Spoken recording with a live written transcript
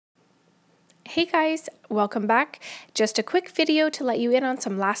Hey guys, welcome back. Just a quick video to let you in on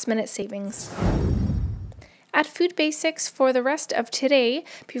some last minute savings. At Food Basics for the rest of today,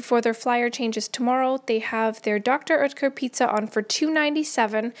 before their flyer changes tomorrow, they have their Dr. Oetker pizza on for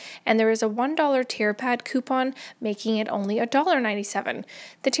 $2.97, and there is a $1 TerraPad coupon, making it only $1.97.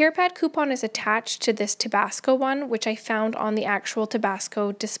 The TerraPad coupon is attached to this Tabasco one, which I found on the actual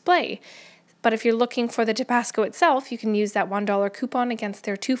Tabasco display. But if you're looking for the Tabasco itself, you can use that $1 coupon against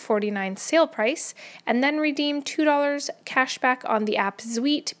their $2.49 sale price and then redeem $2 cash back on the app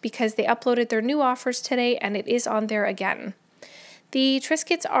Zweet because they uploaded their new offers today and it is on there again. The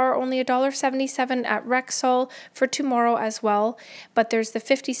Triscuits are only $1.77 at Rexall for tomorrow as well, but there's the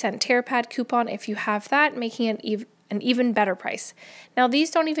 50-cent TerraPad coupon if you have that, making it an even better price. Now these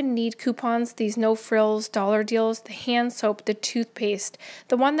don't even need coupons, these no frills dollar deals, the hand soap, the toothpaste.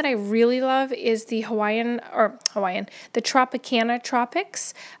 The one that I really love is the the Tropicana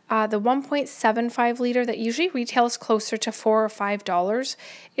Tropics. The 1.75 liter that usually retails closer to $4 or $5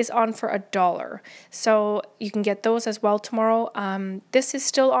 is on for $1. So you can get those as well tomorrow. This is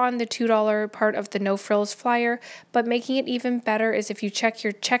still on the $2 part of the no frills flyer, but making it even better is if you check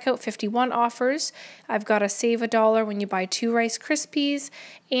your checkout 51 offers. I've got a save $1 when you buy 2 Rice Krispies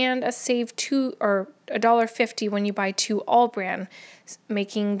and a save $1.50 when you buy 2 All Bran,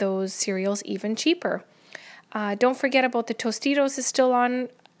 making those cereals even cheaper. Don't forget about the Tostitos is still on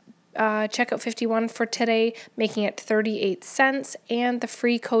checkout 51 for today, making it 38 cents, and the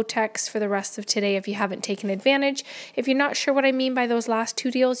free Kotex for the rest of today if you haven't taken advantage. If you're not sure what I mean by those last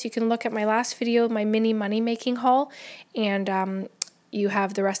 2 deals, you can look at my last video, my mini money making haul, and you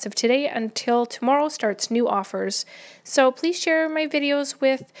have the rest of today until tomorrow starts new offers. So please share my videos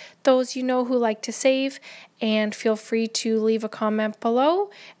with those you know who like to save, and feel free to leave a comment below,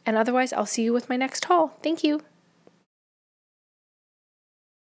 and otherwise I'll see you with my next haul. Thank you.